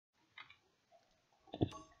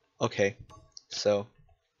Okay, so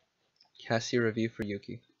Cassie review for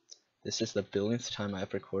Yuki. This is the billionth time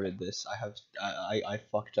I've recorded this. I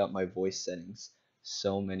fucked up my voice settings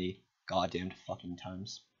so many goddamn fucking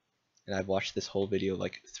times, and I've watched this whole video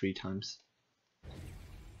like 3 times.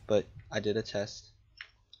 But I did a test.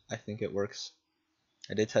 I think it works.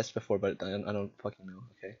 I did test before, but I don't fucking know.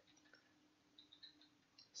 Okay.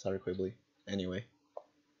 Sorry, Quibbly. Anyway,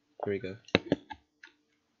 here we go.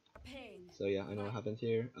 So yeah, I know what happened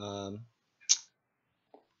here.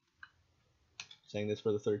 Saying this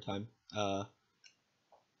for the 3rd time.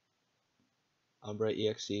 Umbra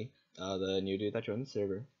EXE, the new dude that joined the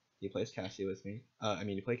server, he plays Cassie with me.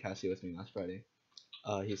 He played Cassie with me last Friday.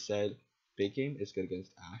 He said big game is good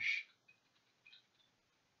against Ashe.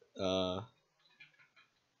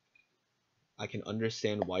 I can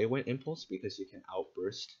understand why he went Impulse because you can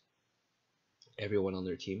outburst everyone on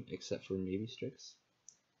their team except for maybe Strix.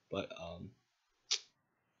 But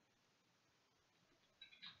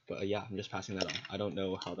yeah, I'm just passing that on. I don't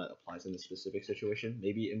know how that applies in this specific situation.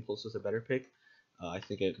 Maybe Impulse was a better pick. I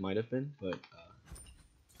think it might have been, but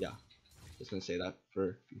yeah, just gonna say that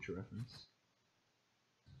for future reference.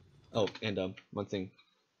 Oh, and one thing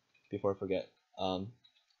before I forget,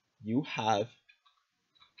 you have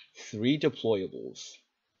 3 deployables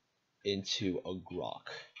into a Grok,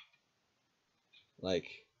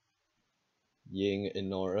 like Ying and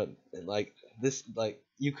Nora, and like this, like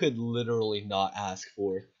you could literally not ask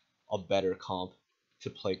for a better comp to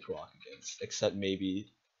play Grok against, except maybe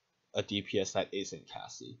a DPS that isn't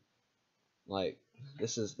Cassie. Like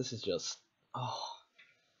this is just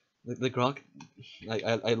the Grok. Like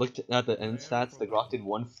I looked at the end stats. The Grok did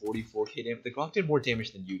 144k damage. The Grok did more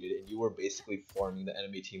damage than you did, and you were basically farming the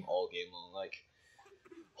enemy team all game long. Like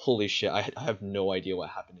holy shit! I have no idea what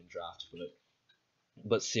happened in draft,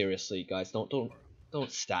 but seriously, guys, don't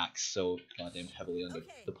stack so goddamn heavily on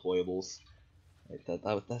the deployables.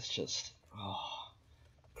 Like that's just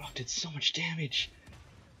Grok did so much damage.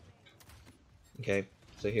 Okay,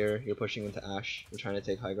 so here you're pushing into Ashe. You're trying to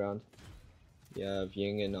take high ground. You have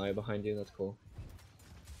Ying and I behind you. That's cool.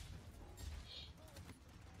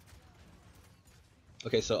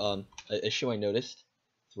 Okay, so an issue I noticed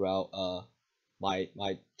throughout my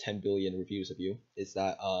 10 billion reviews of you is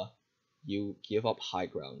that you give up high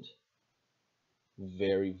ground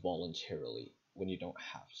very voluntarily when you don't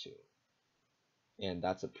have to. And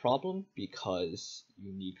that's a problem because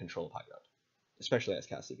you need control of high ground, especially as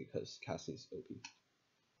Cassie, because Cassie's OP.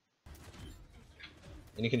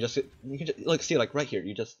 And you can just like see, like right here,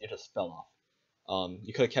 you just fell off.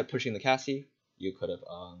 You could have kept pushing the Cassie. You could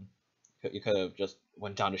have just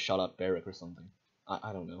went down to shut up Barrack or something.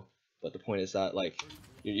 I don't know. But the point is that like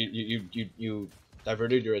you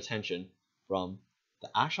diverted your attention from the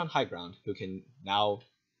Ashe on high ground, who can now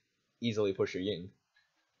easily push your Ying,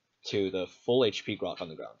 to the full HP Grok on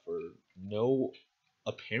the ground for no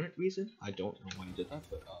apparent reason. I don't know why you did that,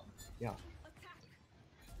 but yeah.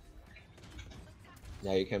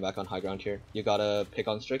 Now you came back on high ground here. You gotta pick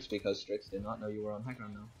on Strix because Strix did not know you were on high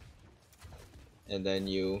ground now. And then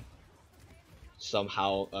you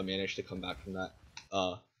somehow managed to come back from that.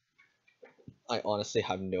 I honestly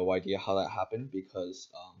have no idea how that happened because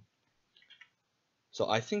so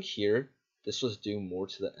I think here this was due more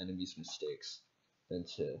to the enemy's mistakes than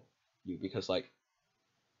to you, because like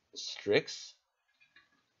Strix,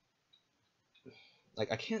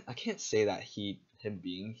 like I can't say that him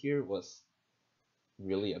being here was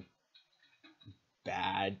really a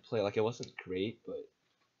bad play. Like it wasn't great, but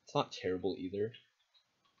it's not terrible either.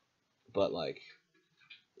 But like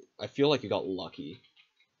I feel like you got lucky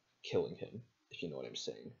killing him, if you know what I'm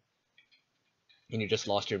saying. And you just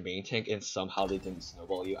lost your main tank and somehow they didn't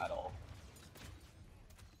snowball you at all.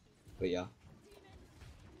 But yeah.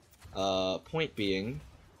 Point being,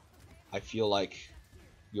 I feel like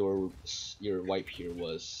your wipe here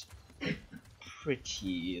was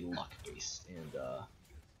pretty luck based, and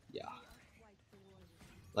yeah.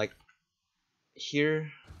 Like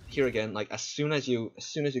here again, like as soon as you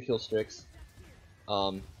kill Strix,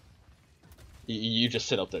 you just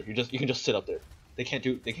sit up there. You can just sit up there. They can't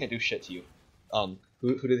do shit to you.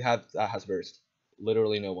 Who do they have that has burst?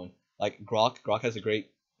 Literally no one. Like Grok has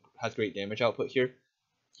great damage output here.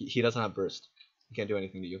 He doesn't have burst. He can't do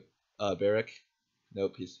anything to you. Barrack,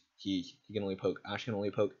 nope. He can only poke. Ashe can only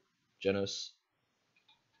poke. Genos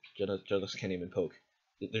can't even poke.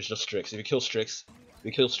 There's just Strix. If you kill Strix,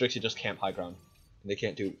 you just camp high ground, and they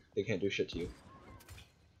can't do shit to you.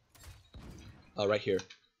 Right here,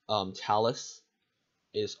 Talus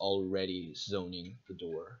is already zoning the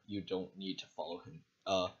door. You don't need to follow him.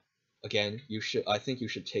 Again, I think you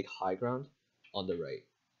should take high ground on the right,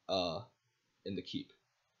 in the keep.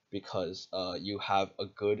 because you have a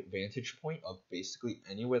good vantage point of basically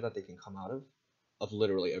anywhere that they can come out of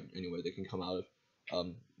literally anywhere they can come out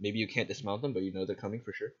of. Maybe you can't dismount them, but you know they're coming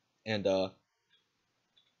for sure. And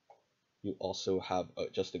you also have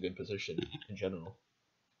just a good position in general.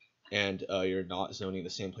 And you're not zoning the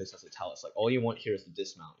same place as the Talus. Like all you want here is to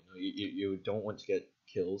dismount. You know, you don't want to get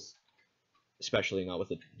kills, especially not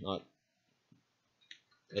with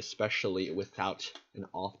especially without an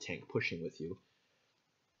off tank pushing with you.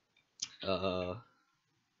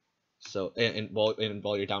 So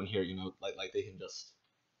while you're down here, you know, like they can just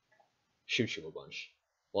shoot you a bunch.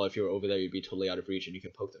 Well, if you were over there, you'd be totally out of reach, and you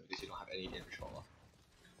can poke them because you don't have any damage fall off.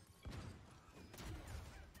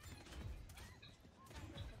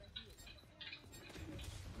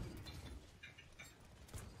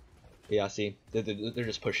 Yeah, see, they're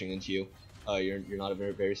just pushing into you. You're not a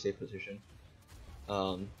very safe position.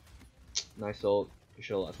 Nice ult. You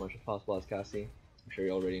should ult as much as possible as Cassie. I'm sure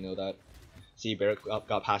you already know that. See, Barrett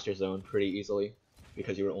got past your zone pretty easily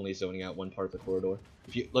because you were only zoning out one part of the corridor.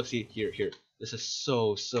 If you look, see here. This is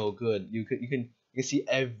so good. You can see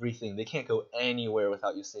everything. They can't go anywhere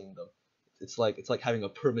without you seeing them. It's like having a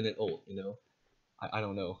permanent ult, you know. I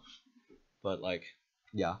don't know, but like,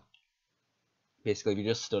 yeah. Basically, if you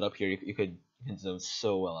just stood up here, you could zone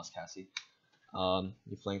so well as Cassie.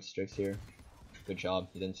 You flanked Strix here. Good job.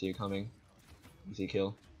 He didn't see you coming. Easy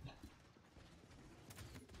kill.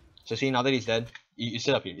 So see, now that he's dead, you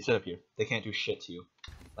sit up here. You sit up here. They can't do shit to you.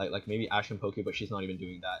 Like maybe Ash can poke you, but she's not even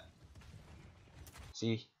doing that.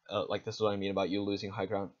 See, like this is what I mean about you losing high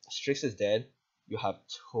ground. Strix is dead. You have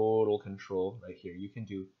total control right here. You can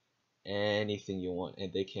do anything you want,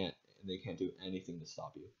 and they can't do anything to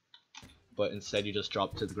stop you. But instead, you just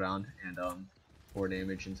drop to the ground and 4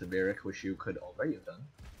 damage into Varric, which you could already have done.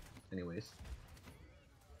 Anyways.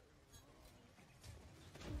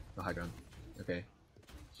 No high ground. Okay.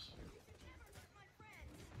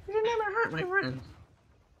 You should never hurt my friend.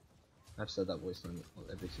 I've said that voice line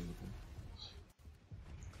every single thing.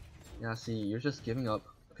 Yeah, see, you're just giving up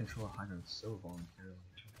control of high ground so voluntarily.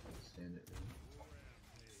 I can't stand it,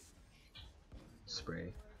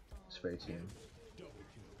 really. Spray team.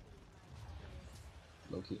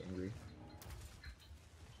 Low-key angry.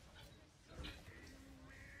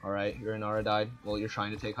 Alright, your Inara died. Well, you're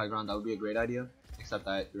trying to take high ground. That would be a great idea. Except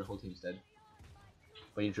that your whole team's dead.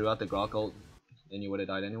 But you drew out the Grok ult, then you would have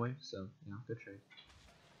died anyway. So, yeah, good trade.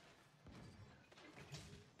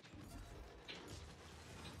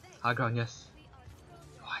 High ground, yes.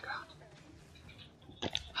 Oh, high ground.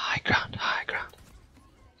 High ground.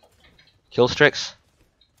 Kill Strix.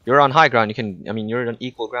 You're on high ground. You can, I mean, you're on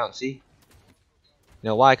equal ground, see? You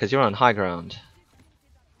know why? Because you're on high ground.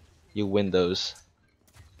 You win those.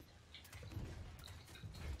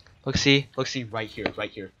 Look, see, right here.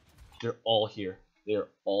 They're all here. They're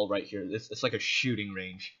all right here. It's like a shooting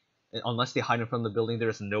range. And unless they hide in front of the building, there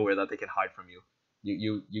is nowhere that they can hide from you.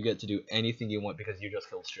 You get to do anything you want because you just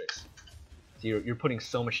killed Strix. So you're putting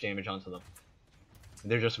so much damage onto them.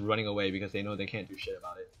 And they're just running away because they know they can't do shit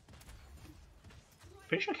about it.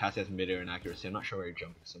 Pretty sure Cassie has mid-air inaccuracy. I'm not sure why you're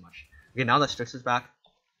jumping so much. Okay, now that Strix is back,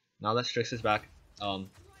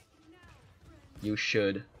 you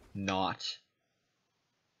should not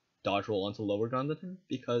dodge roll onto lower ground with him,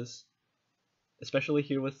 because especially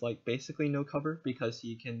here with like basically no cover, because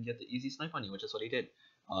he can get the easy snipe on you, which is what he did.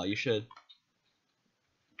 You should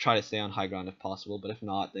try to stay on high ground if possible, but if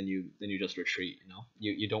not, then you just retreat. You know,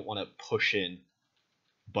 you don't want to push in,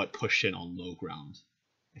 but push in on low ground,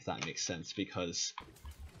 if that makes sense, because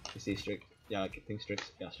you see Strix. Yeah, I think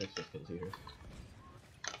Strix. Yeah, Strix just kills you here.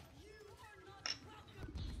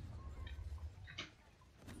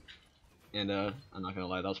 And I'm not gonna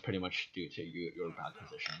lie, that was pretty much due to your bad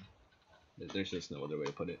position. There's just no other way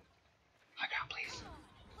to put it. High ground, please.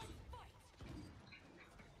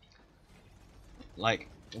 Like,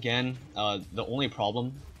 again, the only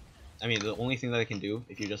problem, I mean, the only thing that I can do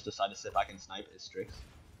if you just decide to sit back and snipe is Strix.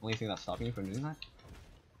 Only thing that's stopping you from doing that.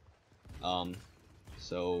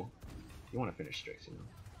 So you want to finish Strix, you know,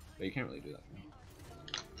 but you can't really do that for me.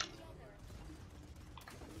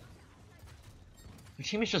 The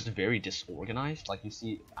team is just very disorganized. Like you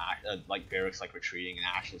see, like Barrick's like retreating and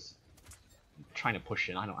Ash is trying to push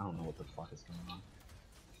in. I don't know what the fuck is going on.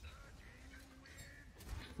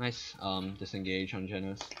 Nice disengage on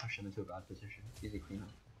Genos. Push him into a bad position. Easy cleanup.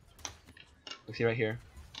 Look, see right here.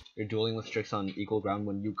 You're dueling with Strix on equal ground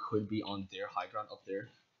when you could be on their high ground up there,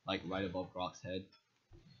 like right above Grok's head.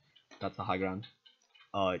 That's the high ground.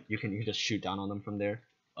 You can just shoot down on them from there.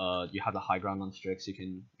 You have the high ground on Strix. You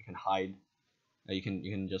can hide. You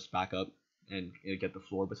can just back up and get the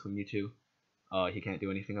floor between you two. He can't do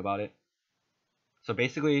anything about it. So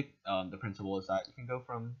basically, the principle is that you can go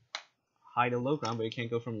from high to low ground, but you can't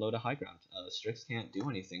go from low to high ground. Strix can't do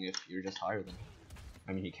anything if you're just higher than him.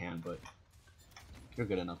 I mean, he can, but you're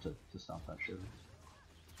good enough to stop that, sure.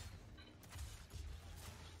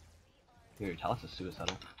 Dude, your Talus is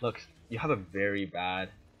suicidal. Look, you have a very bad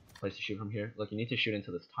place to shoot from here. Look, you need to shoot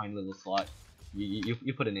into this tiny little slot.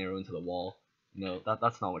 You put an arrow into the wall. You know,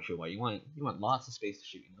 that's not what you want. You want lots of space to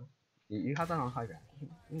shoot, you know? You have that on high ground.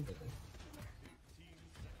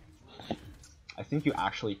 I think you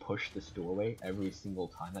actually push this doorway every single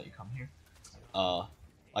time that you come here.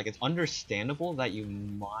 Like, it's understandable that you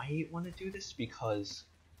might want to do this because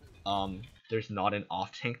there's not an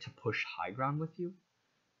off tank to push high ground with you.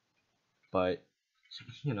 But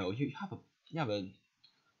you know, you have a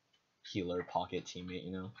healer pocket teammate,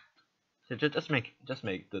 you know. So just make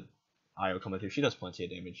the IO come with you. She does plenty of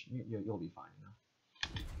damage. You'll be fine, you know.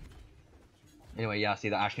 Anyway, yeah, see,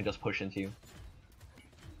 the Ashe can just push into you.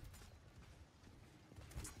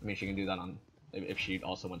 I mean, she can do that on if she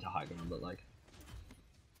also went to high ground, but like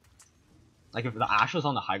if the Ashe was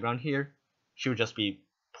on the high ground here, she would just be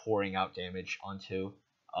pouring out damage onto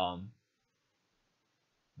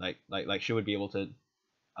like she would be able to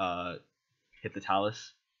hit the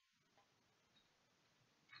Talus,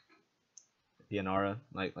 the Inara,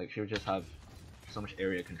 like she would just have so much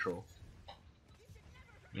area control.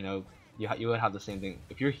 You know, you would have the same thing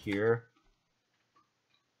if you're here.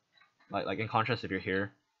 Like in contrast, if you're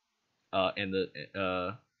here, and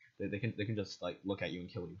they can just like look at you and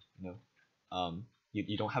kill you. You know,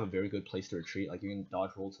 you don't have a very good place to retreat. Like you can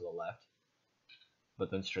dodge roll to the left, but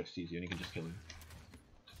then Strix sees you and he can just kill you.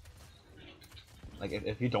 Like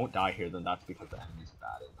if you don't die here, then that's because the enemy's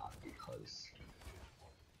bad and not because.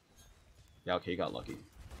 Yeah, okay, you got lucky.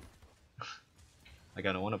 Like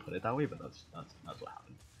I don't want to put it that way, but that's what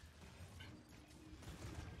happened.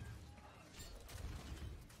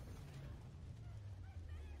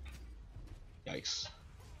 Yikes.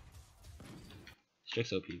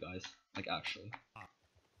 Strix OP, guys. Like actually.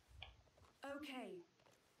 Okay.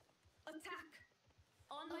 Attack.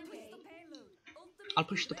 On my way. I'll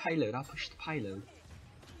push the payload. I'll push the payload.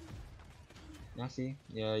 Yeah, see?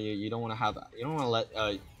 Yeah, you don't want to have. You don't want to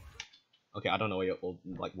let. Okay, I don't know why you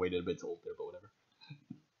like waited a bit to ult there, but whatever.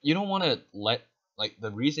 You don't want to let like the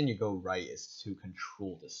reason you go right is to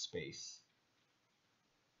control the space.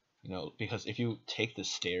 You know, because if you take the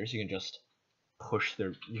stairs, you can just push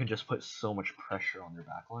their. You can just put so much pressure on their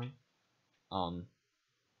backline.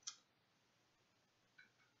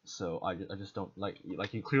 So I just don't like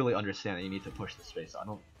you clearly understand that you need to push the space. So I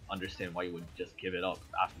don't understand why you would just give it up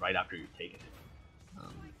right after you've taken it.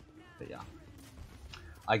 But yeah,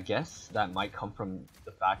 I guess that might come from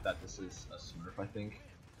the fact that this is a Smurf, I think.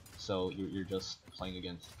 So you're just playing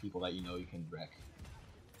against people that you know you can wreck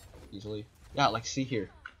easily. Yeah, like see here,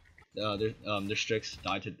 their Strix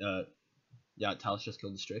died to yeah, Talus just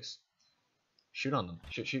killed the Strix. Shoot on them.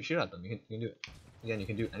 Shoot at them. You can do it. Again, you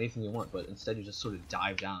can do anything you want, but instead you just sort of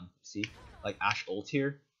dive down. See, like Ashe ult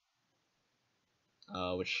here,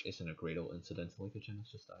 which isn't a great ult incidentally because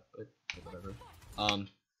Janus just died, but whatever.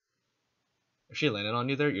 If she landed on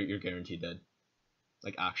you there, you're guaranteed dead.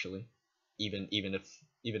 Like actually, even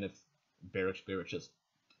if Barracks just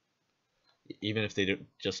even if they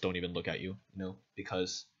just don't even look at you, you know,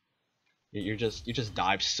 because you just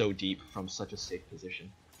dive so deep from such a safe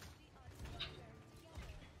position.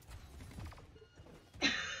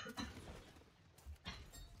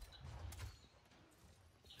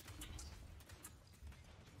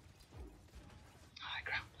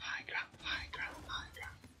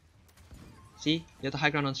 See, you have the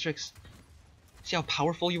high ground on Strix. See how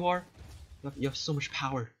powerful you are? You have so much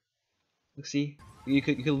power. Look, see, you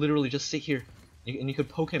could literally just sit here, and you could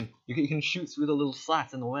poke him. You can shoot through the little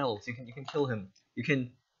slats in the wells. You can kill him. You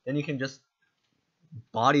can just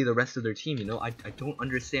body the rest of their team. You know, I don't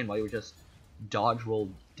understand why you would just dodge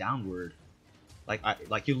roll downward.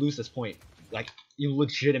 Like you lose this point. Like you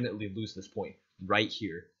legitimately lose this point right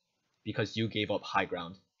here, because you gave up high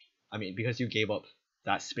ground. I mean, because you gave up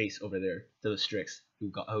that space over there to the Strix, who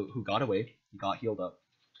got away, got healed up,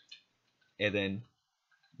 and then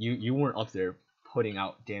you weren't up there putting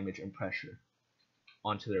out damage and pressure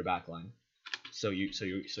onto their backline, so you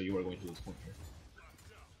are going to lose point here.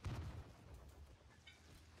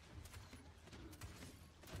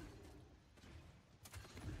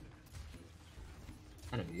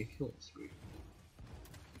 Enemy killing spree.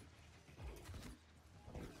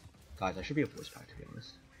 Guys, I should be a voice pack to be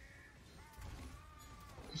honest.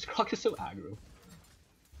 This Croc is so aggro.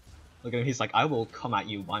 Look at him, he's like, I will come at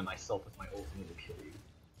you by myself with my ult and it will kill you.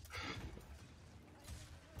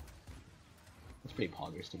 It's pretty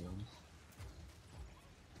poggers to be honest.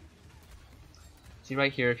 See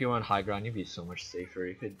right here, if you were on high ground, you'd be so much safer.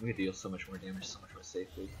 You could deal so much more damage so much more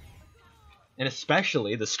safely. And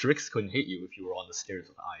especially, the Strix couldn't hit you if you were on the stairs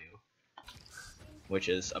with Io. Which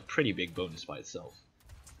is a pretty big bonus by itself.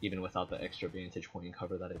 Even without the extra vantage point and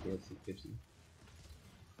cover that it gives you.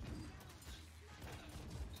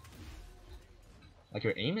 Like,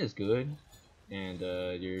 your aim is good, and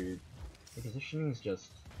your positioning is just...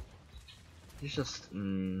 It's just...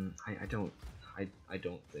 I don't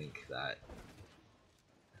think that...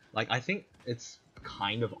 Like, I think it's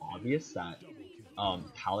kind of obvious that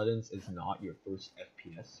Paladins is not your first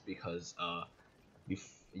FPS because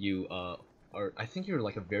you are, I think you're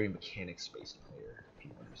like a very mechanics based player, if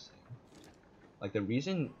you understand. Like, the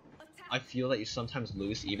reason I feel that you sometimes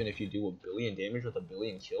lose even if you do a billion damage with a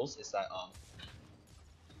billion kills is that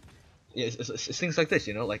yeah, it's things like this,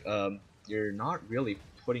 you know, like you're not really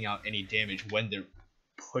putting out any damage when they're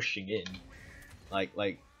pushing in.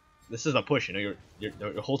 Like this is a push, you know,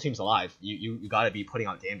 your whole team's alive. You gotta be putting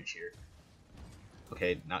out damage here.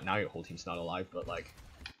 Okay, now your whole team's not alive, but like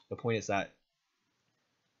the point is that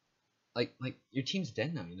like your team's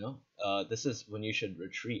dead now, you know. This is when you should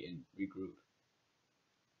retreat and regroup.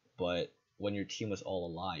 But when your team was all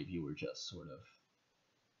alive, you were just sort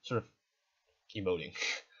of emoting.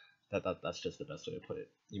 that's just the best way to put it.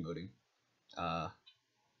 Emoting.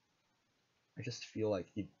 I just feel like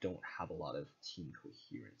you don't have a lot of team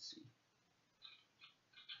coherency.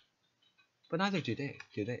 But neither do they,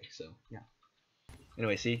 so yeah.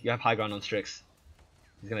 Anyway, see, you have high ground on Strix.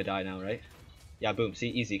 He's gonna die now, right? Yeah, boom, see,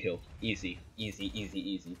 easy kill. Easy.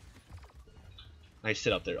 Nice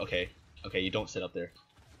sit up there, okay. Okay, you don't sit up there.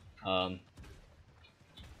 I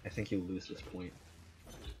think you lose this point.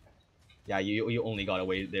 Yeah, you only got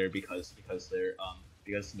away there because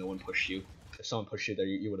no one pushed you. If someone pushed you there,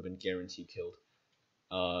 you would have been guaranteed killed.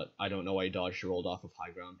 I don't know why you dodge rolled off of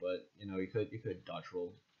high ground, but you know you could dodge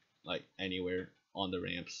roll like anywhere on the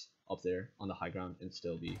ramps up there on the high ground and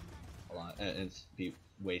still be a lot and be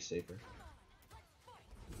way safer.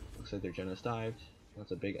 Looks like their Jenna's dived.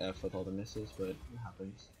 That's a big F with all the misses, but it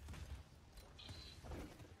happens.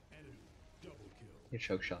 You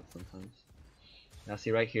choke shots sometimes. Now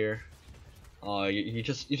see right here. You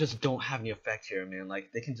just don't have any effect here, man.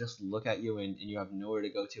 Like, they can just look at you and you have nowhere to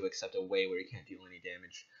go to except a way where you can't deal any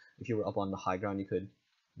damage. If you were up on the high ground, you could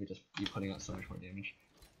just be putting out so much more damage.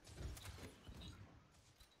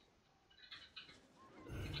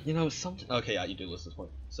 You know, okay, yeah, you do lose this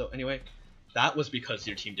point. So anyway, that was because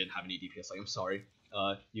your team didn't have any DPS. Like, I'm sorry.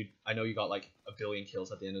 I know you got like a billion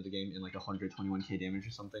kills at the end of the game and like 121k damage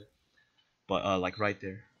or something. But like right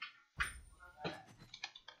there.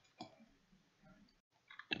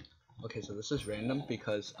 Okay, so this is random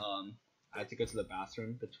because I had to go to the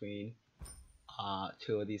bathroom between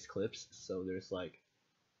two of these clips, so there's like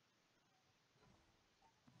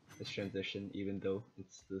this transition even though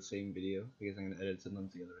it's the same video because I'm gonna edit them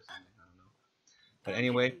together or something, I don't know. But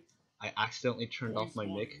anyway, I accidentally turned off my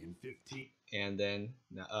mic and then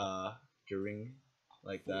during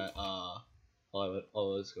like that while I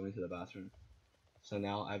was going to the bathroom. So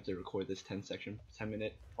now I have to record this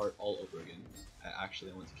 10-minute part all over again. I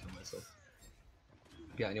want to kill myself.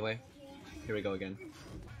 Yeah, anyway, here we go again.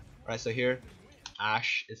 Alright, so here,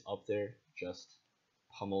 Ashe is up there just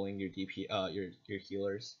pummeling your DP, your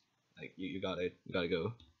healers. Like, you gotta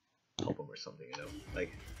go help them or something, you know?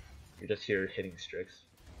 Like, you're just here hitting Strix.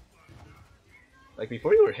 Like,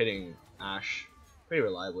 before you were hitting Ashe pretty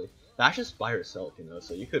reliably. The Ashe is by herself, you know,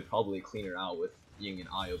 so you could probably clean her out with Ying and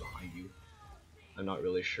Io behind you. I'm not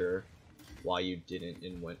really sure why you didn't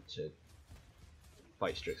and went to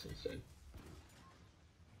fight Strix instead.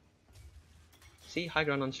 See, high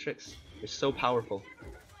ground on Strix. You're so powerful.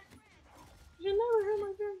 You never hurt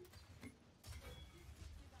my friends.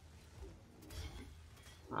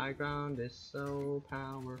 High ground is so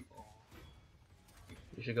powerful.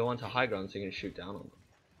 You should go onto high ground so you can shoot down on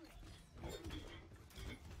them.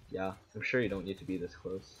 Yeah, I'm sure you don't need to be this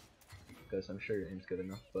close because I'm sure your aim's good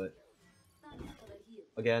enough, but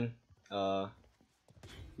again,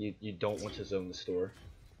 you don't want to zone the store.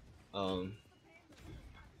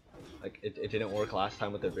 Like it didn't work last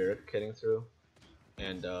time with the barrack getting through,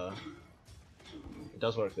 and it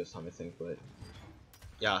does work this time I think. But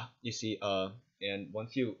yeah, you see, and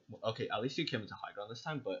once you at least you came into high ground this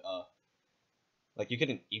time, but like you get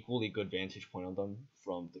an equally good vantage point on them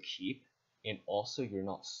from the keep, and also you're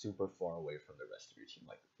not super far away from the rest of your team.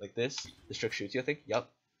 Like this, the Strix shoots you. I think. Yep.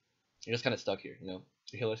 You're just kind of stuck here, you know.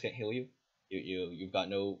 Your healers can't heal you. You've got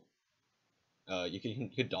no. You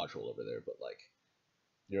could dodge roll over there, but like,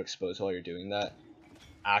 you're exposed while you're doing that.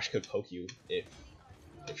 Ashe could poke you if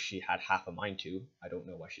she had half a mind to. I don't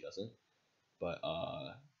know why she doesn't. but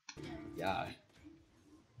yeah,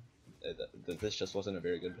 this just wasn't a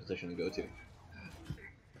very good position to go to.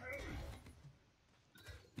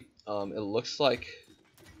 It looks like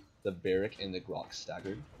the Barrack and the Grok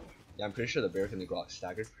staggered. Yeah, I'm pretty sure the Barrack and the Grok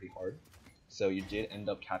staggered pretty hard. So you did end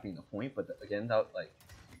up capping the point, but again, that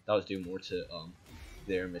was due more to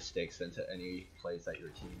their mistakes than to any plays that your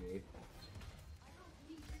team made.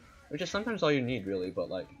 Which is sometimes all you need, really, but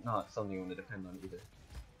like not something you want to depend on either.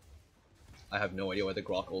 I have no idea why the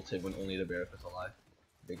Grok ulted when only the Barrack was alive.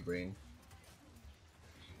 Big brain.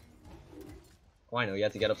 Oh, I know, you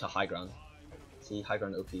have to get up to high ground. See, high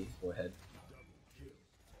ground OP, go ahead.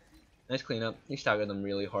 Nice cleanup. You staggered them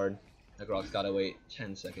really hard. The Grok's gotta wait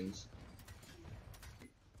 10 seconds.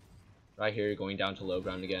 Right here, you're going down to low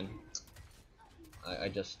ground again. I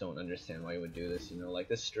just don't understand why you would do this, you know, like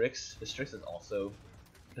this Strix is also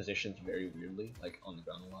positioned very weirdly, like on the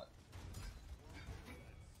ground a lot.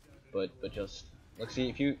 But just, let's see,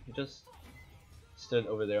 if you just stood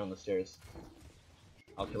over there on the stairs,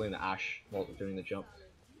 while killing the Ashe while doing the jump.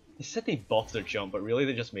 They said they buffed their jump, but really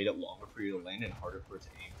they just made it longer for you to land and harder for it to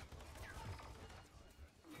aim.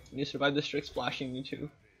 And you survived the Strix splashing you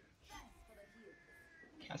too.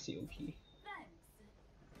 Cassie OP.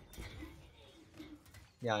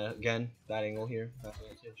 Yeah, again, bad angle here, bad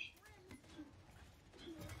advantage.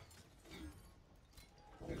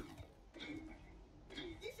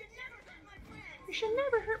 You should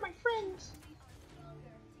never hurt my friends.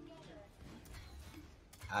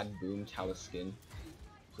 Add Boom Talus skin,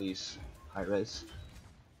 please. High res.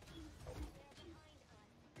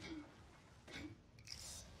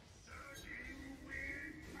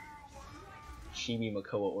 Chibi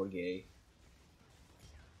Makoa or gay.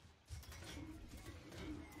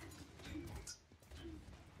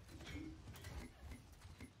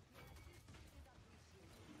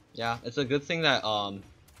 Yeah, it's a good thing that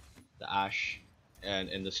the Ashe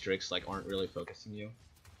and the Strix like aren't really focusing you.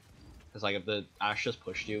 Cause like if the Ashe just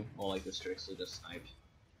pushed you, or like the Strix would just sniped,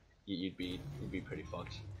 you'd be pretty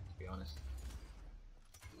fucked, to be honest.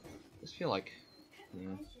 I just feel like,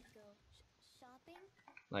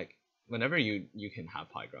 like whenever you can have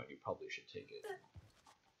high ground, you probably should take it,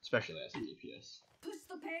 especially as a DPS. Push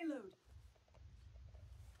the payload.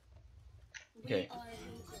 Okay,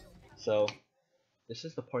 so this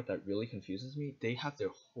is the part that really confuses me. They have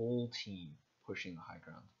their whole team pushing the high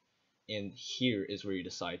ground, and here is where you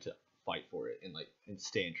decide to fight for it and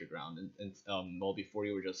stand your ground. And well, before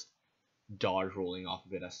you were just dodge rolling off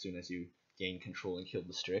of it as soon as you gain control and kill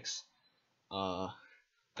the Strix.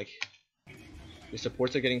 Like your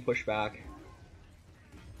supports are getting pushed back.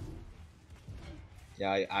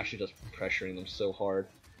 Yeah, I actually just pressuring them so hard.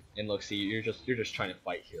 And look, see, you're just trying to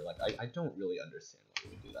fight here. Like I don't really understand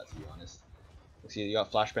why you would do that, to be honest. Look, see, you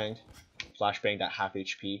got flashbanged at half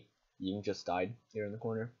HP. Ying just died here in the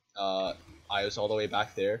corner. Io's all the way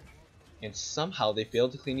back there, and somehow they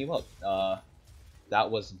failed to clean you up. That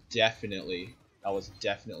was definitely a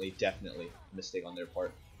mistake on their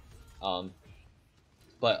part.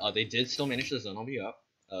 But they did still manage to zone all you up.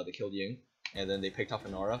 They killed Ying, and then they picked off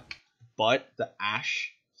an aura. But the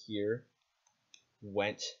Ashe here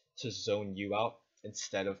went to zone you out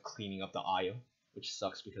instead of cleaning up the Io, which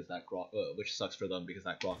sucks because that Grok, which sucks for them because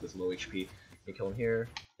that Grok is low HP. You kill him here.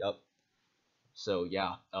 Yep. So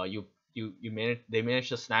yeah, they managed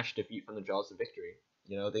to snatch defeat from the jaws of victory.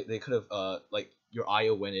 You know, they could have like your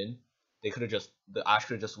Io went in. They could have the Ashe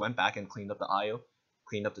could have just went back and cleaned up the Io,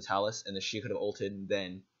 cleaned up the Talus, and then she could have ulted and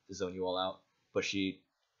then to zone you all out. But she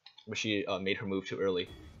made her move too early,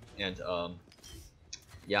 and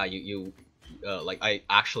yeah, like I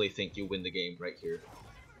actually think you win the game right here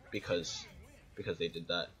because they did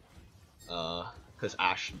that. Because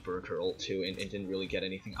Ashe burned her ult too and didn't really get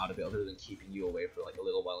anything out of it other than keeping you away for like a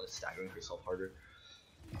little while and staggering herself harder.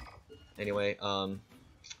 Anyway,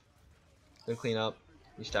 good clean up.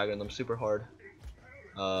 You staggered them super hard.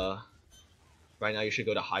 Right now you should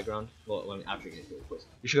go to high ground. Well, after you get killed, of course.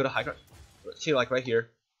 You should go to high ground. See, like right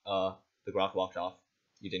here, the Grok walked off.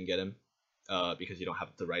 You didn't get him, because you don't have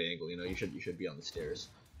the right angle. You know, you should be on the stairs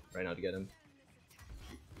right now to get him.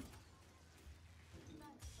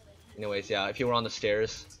 Anyways, yeah, if you were on the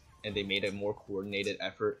stairs and they made a more coordinated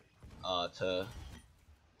effort to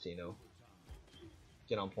you know,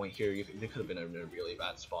 get on point here, they could have been in a really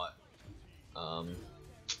bad spot.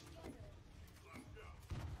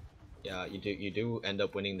 Yeah, you do end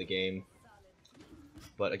up winning the game,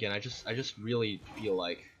 but again, I just really feel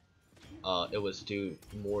like it was due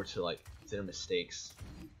more to like their mistakes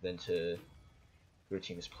than to your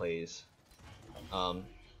team's plays.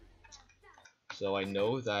 So I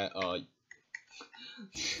know that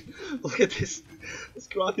Look at this. This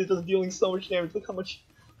Grok is just dealing so much damage. Look how much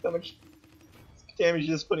damage he's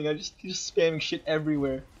just putting. He's just spamming shit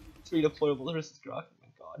everywhere. It's redeployable versus Grok. Oh my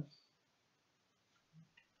god.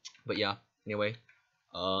 But yeah. Anyway,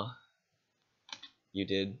 you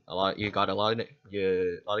did a lot. You got a lot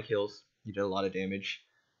of kills. You did a lot of damage.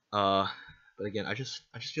 But again, I just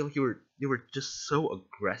feel like you were just so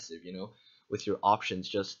aggressive, you know, with your options,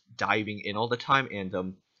 just diving in all the time,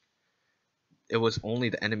 and it was only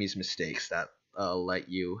the enemy's mistakes that let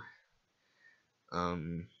you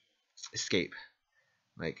escape.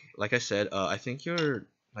 Like I said, I think your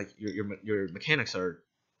mechanics are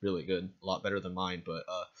really good, a lot better than mine. But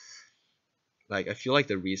like I feel like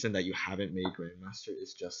the reason that you haven't made Grandmaster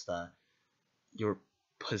is just that your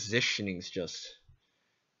positioning's just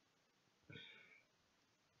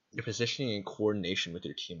your positioning and coordination with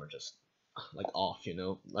your team are just like off, you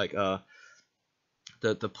know. Like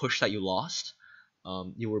the push that you lost,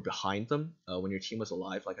 you were behind them when your team was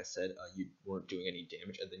alive. Like I said, you weren't doing any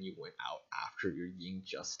damage, and then you went out after your Ying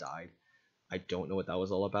just died. I don't know what that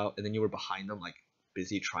was all about. And then you were behind them, like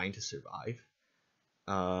busy trying to survive.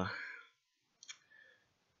 Uh,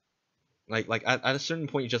 like at a certain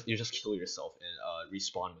point, you just kill yourself and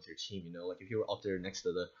respawn with your team. You know, like if you were up there next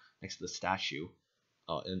to the statue,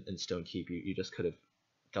 in Stone Keep, you just could have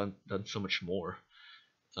done so much more.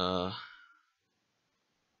 And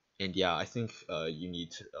yeah, I think you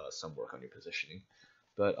need some work on your positioning.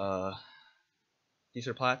 But these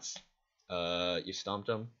are plats. You stomped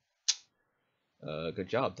them. Good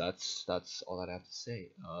job. That's all that I have to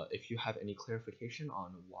say. If you have any clarification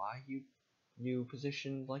on why you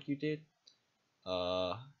positioned like you did,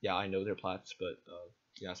 yeah, I know they're plats, but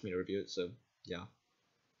you asked me to review it, so yeah.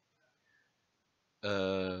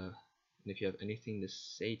 And if you have anything to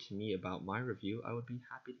say to me about my review, I would be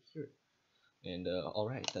happy to hear it. And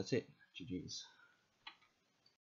alright, that's it. GG's.